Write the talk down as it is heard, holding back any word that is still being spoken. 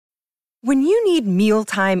When you need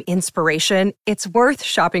mealtime inspiration, it's worth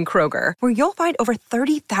shopping Kroger, where you'll find over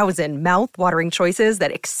 30,000 mouth-watering choices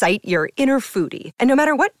that excite your inner foodie. And no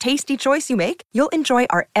matter what tasty choice you make, you'll enjoy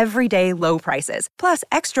our everyday low prices, plus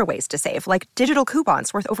extra ways to save, like digital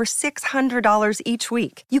coupons worth over $600 each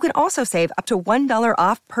week. You can also save up to $1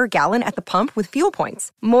 off per gallon at the pump with fuel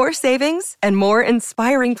points. More savings and more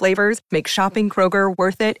inspiring flavors make shopping Kroger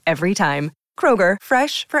worth it every time. Kroger,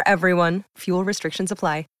 fresh for everyone. Fuel restrictions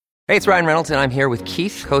apply. Hey, it's Ryan Reynolds, and I'm here with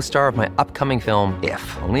Keith, co-star of my upcoming film,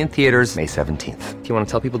 If, only in theaters May 17th. Do you want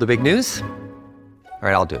to tell people the big news? All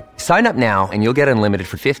right, I'll do it. Sign up now and you'll get unlimited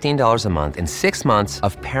for $15 a month and 6 months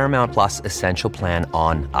of Paramount Plus Essential Plan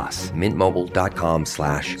on us.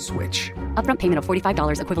 MintMobile.com/switch. Upfront payment of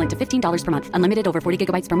 $45 equivalent to $15 per month. Unlimited over 40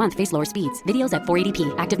 gigabytes per month. Face lower speeds. Videos at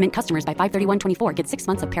 480p. Active Mint customers by 531.24 get 6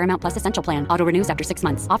 months of Paramount Plus Essential Plan. Auto renews after 6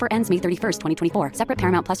 months. Offer ends May 31st, 2024. Separate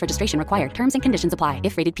Paramount Plus registration required. Terms and conditions apply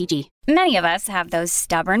if rated PG. Many of us have those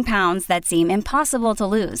stubborn pounds that seem impossible to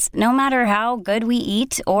lose, no matter how good we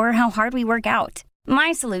eat or how hard we work out.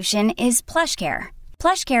 My solution is PlushCare.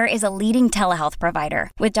 PlushCare is a leading telehealth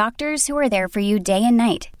provider with doctors who are there for you day and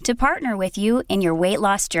night to partner with you in your weight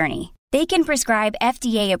loss journey. They can prescribe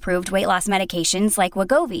FDA-approved weight loss medications like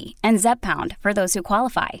Wegovy and Zepbound for those who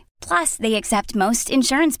qualify. Plus, they accept most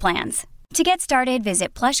insurance plans. To get started,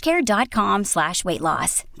 visit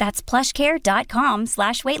plushcare.com/weightloss. That's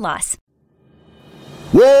plushcare.com/weightloss.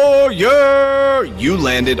 Warrior! You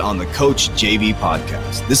landed on the Coach JV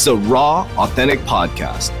podcast. This is a raw, authentic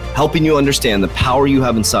podcast helping you understand the power you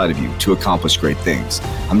have inside of you to accomplish great things.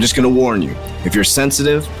 I'm just going to warn you, if you're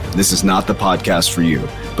sensitive, this is not the podcast for you.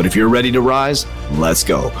 But if you're ready to rise, let's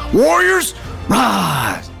go. Warriors,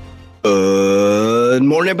 rise! Good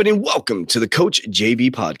morning, everybody, and welcome to the Coach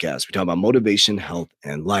JV podcast. We talk about motivation, health,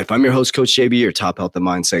 and life. I'm your host, Coach JV, your top health and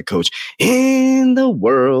mindset coach in the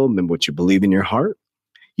world. Remember, what you believe in your heart,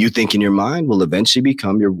 you think in your mind, will eventually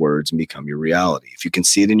become your words and become your reality. If you can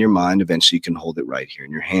see it in your mind, eventually you can hold it right here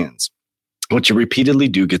in your hands. What you repeatedly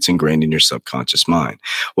do gets ingrained in your subconscious mind.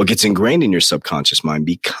 What gets ingrained in your subconscious mind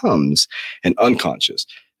becomes an unconscious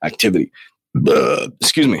activity.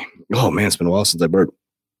 Excuse me. Oh, man, it's been a while since I burped.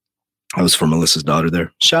 I was for Melissa's daughter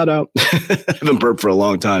there. Shout out. I haven't burped for a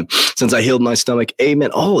long time since I healed my stomach. Amen.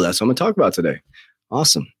 Oh, that's what I'm going to talk about today.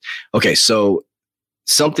 Awesome. Okay, so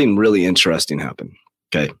something really interesting happened.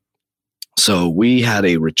 Okay. So we had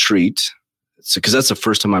a retreat. Because that's the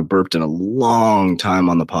first time I burped in a long time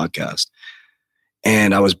on the podcast.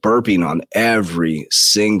 And I was burping on every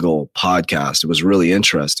single podcast. It was really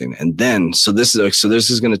interesting. And then, so this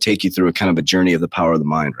is going to take you through a kind of a journey of the power of the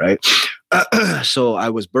mind, right? So I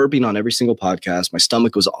was burping on every single podcast. My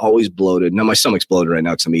stomach was always bloated. Now my stomach's bloated right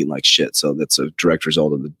now because I'm eating like shit. So that's a direct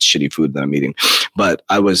result of the shitty food that I'm eating. But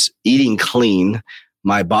I was eating clean.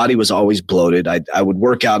 My body was always bloated. I would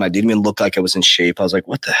work out and I didn't even look like I was in shape. I was like,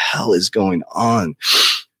 what the hell is going on?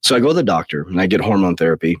 So I go to the doctor and I get hormone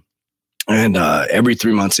therapy. And every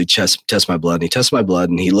 3 months, he test my blood. And he tested my blood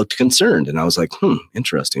and he looked concerned. And I was like,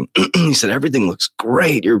 interesting. He said, everything looks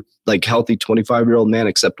great. You're like healthy 25-year-old man,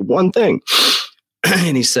 except one thing.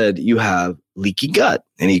 And he said, you have leaky gut.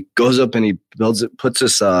 And he goes up and he puts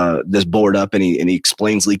this board up and he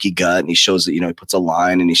explains leaky gut. And he shows that, he puts a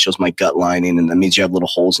line and he shows my gut lining. And that means you have little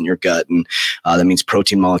holes in your gut. And that means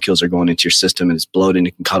protein molecules are going into your system and it's bloated and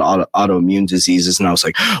it can cause autoimmune diseases. And I was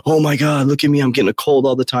like, oh my God, look at me. I'm getting a cold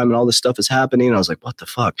all the time and all this stuff is happening. And I was like, what the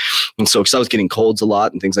fuck? And so, because I was getting colds a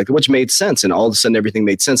lot and things like that, which made sense. And all of a sudden everything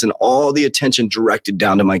made sense and all the attention directed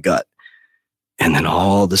down to my gut. And then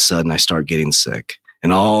all of a sudden I start getting sick.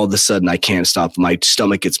 And all of a sudden I can't stop. My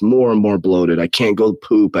stomach gets more and more bloated. I can't go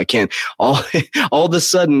poop. I can't. All of a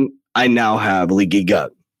sudden I now have leaky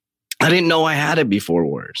gut. I didn't know I had it before,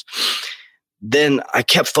 Warriors. Then I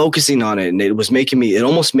kept focusing on it and it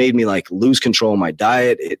almost made me like lose control of my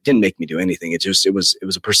diet. It didn't make me do anything. It was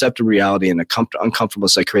a perceptive reality and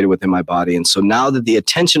uncomfortableness I created within my body. And so now that the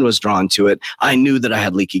attention was drawn to it, I knew that I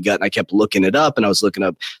had leaky gut and I kept looking it up and I was looking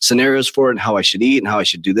up scenarios for it and how I should eat and how I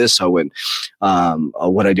should do this. So I went,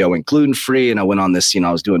 what I do, I went gluten-free and I went on this,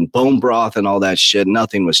 I was doing bone broth and all that shit.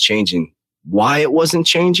 Nothing was changing. Why it wasn't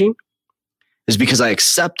changing is because I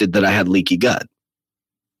accepted that I had leaky gut.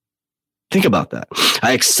 Think about that.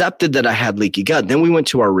 I accepted that I had leaky gut. Then we went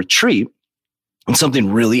to our retreat and something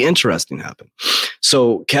really interesting happened.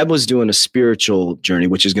 So Kev was doing a spiritual journey,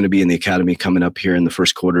 which is going to be in the academy coming up here in the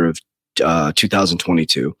first quarter of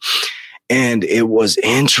 2022. And it was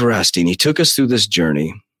interesting. He took us through this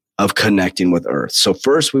journey of connecting with earth. So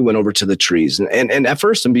first we went over to the trees and at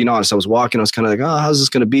first, I'm being honest, I was walking, I was kind of like, oh, how's this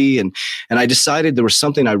going to be? And I decided there was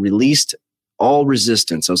something I released all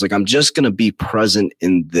resistance. I was like, I'm just going to be present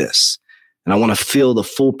in this. And I want to feel the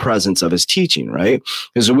full presence of his teaching, right?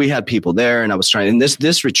 Because we had people there and I was trying, and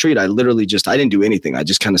this retreat, I didn't do anything. I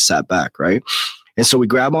just kind of sat back, right? And so we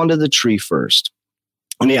grab onto the tree first.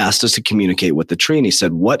 And he asked us to communicate with the tree. And he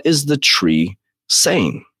said, what is the tree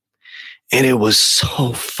saying? And it was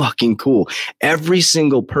so fucking cool. Every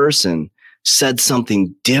single person said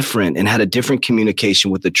something different and had a different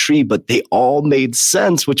communication with the tree, but they all made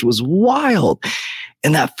sense, which was wild.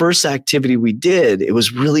 And that first activity we did, it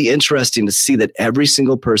was really interesting to see that every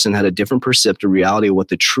single person had a different perceptive reality of what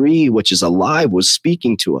the tree, which is alive, was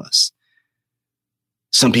speaking to us.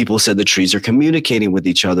 Some people said the trees are communicating with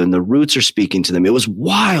each other and the roots are speaking to them. It was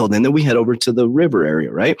wild. And then we head over to the river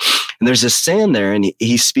area, right? And there's a sand there, and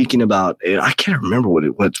he's speaking about, I can't remember what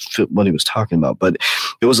he was talking about, but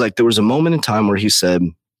it was like there was a moment in time where he said,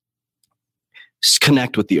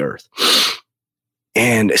 connect with the earth.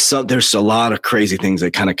 And so there's a lot of crazy things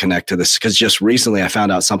that kind of connect to this, because just recently I found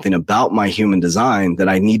out something about my human design, that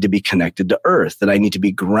I need to be connected to earth, that I need to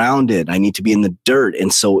be grounded. I need to be in the dirt.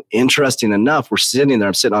 And so interesting enough, we're sitting there,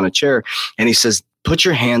 I'm sitting on a chair, and he says, put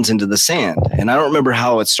your hands into the sand. And I don't remember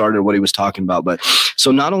how it started, what he was talking about. But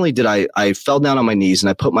so not only did I fell down on my knees and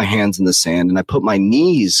I put my hands in the sand and I put my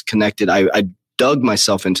knees connected, I dug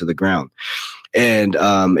myself into the ground. And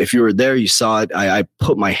if you were there, you saw it. I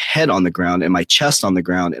put my head on the ground and my chest on the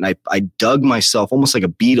ground, and I dug myself almost like a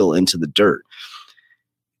beetle into the dirt.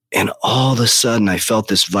 And all of a sudden, I felt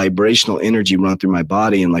this vibrational energy run through my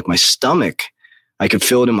body, and like my stomach, I could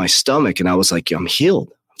feel it in my stomach. And I was like, I'm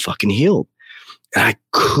healed. I'm fucking healed. And I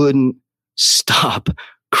couldn't stop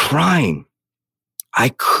crying. I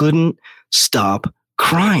couldn't stop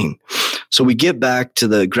crying. So we get back to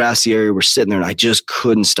the grassy area. We're sitting there, and I just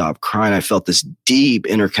couldn't stop crying. I felt this deep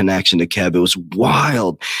interconnection to Kev. It was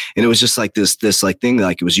wild. And it was just like this like thing,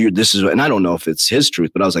 like it was and I don't know if it's his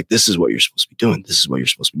truth, but I was like, this is what you're supposed to be doing. This is what you're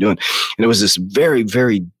supposed to be doing. And it was this very,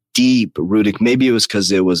 very deep rooted. Maybe it was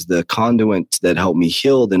because it was the conduit that helped me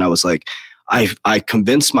heal. And I was like, I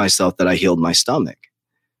convinced myself that I healed my stomach.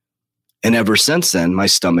 And ever since then, my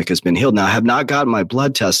stomach has been healed. Now, I have not gotten my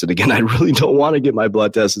blood tested again. I really don't want to get my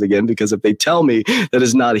blood tested again, because if they tell me that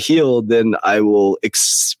it's not healed, then I will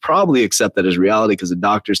probably accept that as reality, because the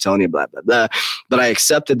doctor's telling you blah, blah, blah. But I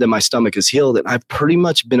accepted that my stomach is healed, and I've pretty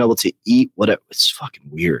much been able to eat it's fucking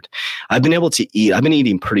weird. I've been able to eat. I've been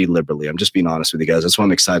eating pretty liberally. I'm just being honest with you guys. That's why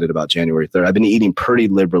I'm excited about January 3rd. I've been eating pretty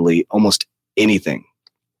liberally, almost anything.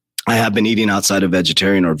 I have been eating outside of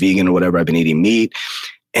vegetarian or vegan or whatever. I've been eating meat.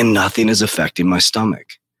 And nothing is affecting my stomach.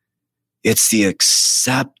 It's the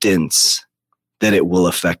acceptance that it will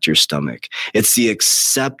affect your stomach. It's the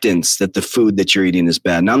acceptance that the food that you're eating is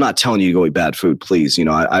bad. Now, I'm not telling you to go eat bad food, please. You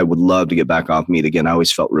know, I would love to get back off meat again. I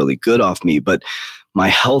always felt really good off meat, but my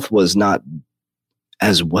health was not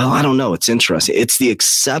as well. I don't know. It's interesting. It's the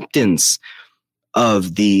acceptance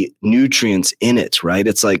of the nutrients in it, right?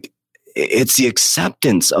 It's like, it's the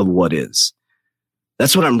acceptance of what is.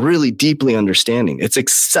 That's what I'm really deeply understanding. It's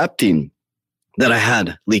accepting that I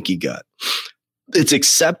had leaky gut. It's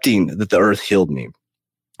accepting that the earth healed me.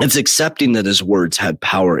 It's accepting that his words had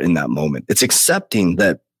power in that moment. It's accepting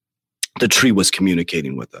that the tree was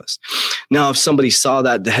communicating with us. Now, if somebody saw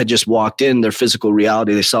that, had just walked in their physical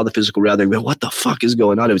reality, they saw the physical reality, they go, what the fuck is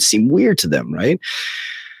going on? It would seem weird to them, right?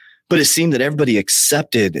 But it seemed that everybody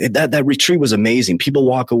accepted that retreat was amazing. People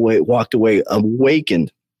walked away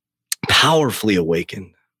awakened. Powerfully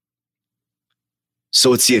awakened.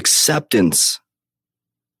 So it's the acceptance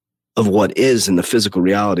of what is in the physical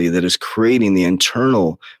reality that is creating the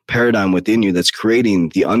internal paradigm within you, that's creating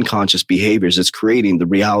the unconscious behaviors, that's creating the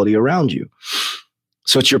reality around you.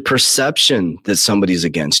 So it's your perception that somebody's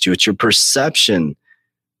against you. It's your perception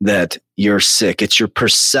that you're sick. It's your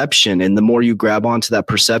perception. And the more you grab onto that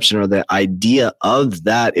perception or the idea of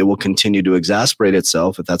that, it will continue to exasperate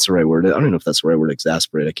itself, if that's the right word. I don't know if that's the right word,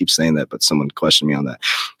 exasperate. I keep saying that, but someone questioned me on that.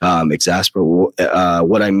 Exasperate.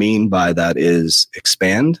 What I mean by that is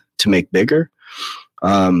expand, to make bigger.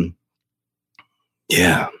 Yeah.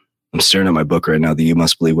 I'm staring at my book right now, The You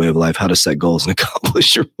Must Believe Way of Life, How to Set Goals and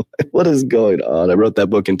Accomplish Your Life. What is going on? I wrote that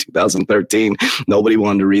book in 2013. Nobody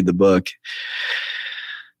wanted to read the book.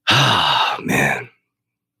 Ah, man.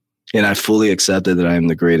 And I fully accepted that I am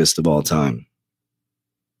the greatest of all time.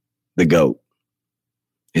 The GOAT.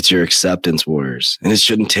 It's your acceptance, warriors. And it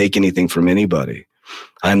shouldn't take anything from anybody.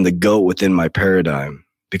 I'm the GOAT within my paradigm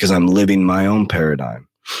because I'm living my own paradigm.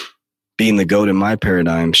 Being the GOAT in my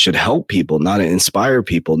paradigm should help people, not inspire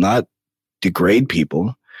people, not degrade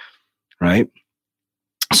people, right?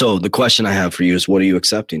 So the question I have for you is, what are you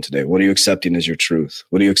accepting today? What are you accepting as your truth?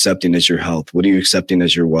 What are you accepting as your health? What are you accepting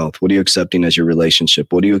as your wealth? What are you accepting as your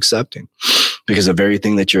relationship? What are you accepting? Because the very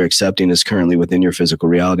thing that you're accepting is currently within your physical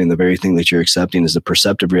reality. And the very thing that you're accepting is the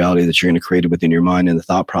perceptive reality that you're going to create within your mind, and the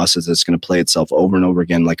thought process that's going to play itself over and over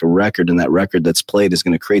again like a record. And that record that's played is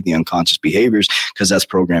going to create the unconscious behaviors, because that's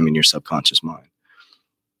programming your subconscious mind.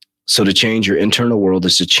 So to change your internal world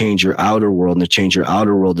is to change your outer world, and to change your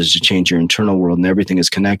outer world is to change your internal world. And everything is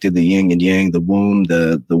connected. The yin and yang, the womb,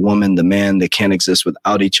 the woman, the man, they can't exist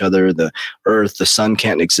without each other. The earth, the sun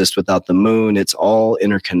can't exist without the moon. It's all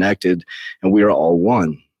interconnected, and we are all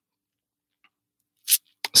one.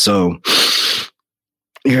 So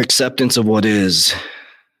your acceptance of what is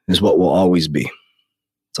what will always be.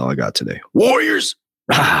 That's all I got today. Warriors,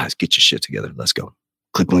 let's get your shit together. Let's go.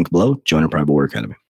 Click the link below. Join our private warrior academy.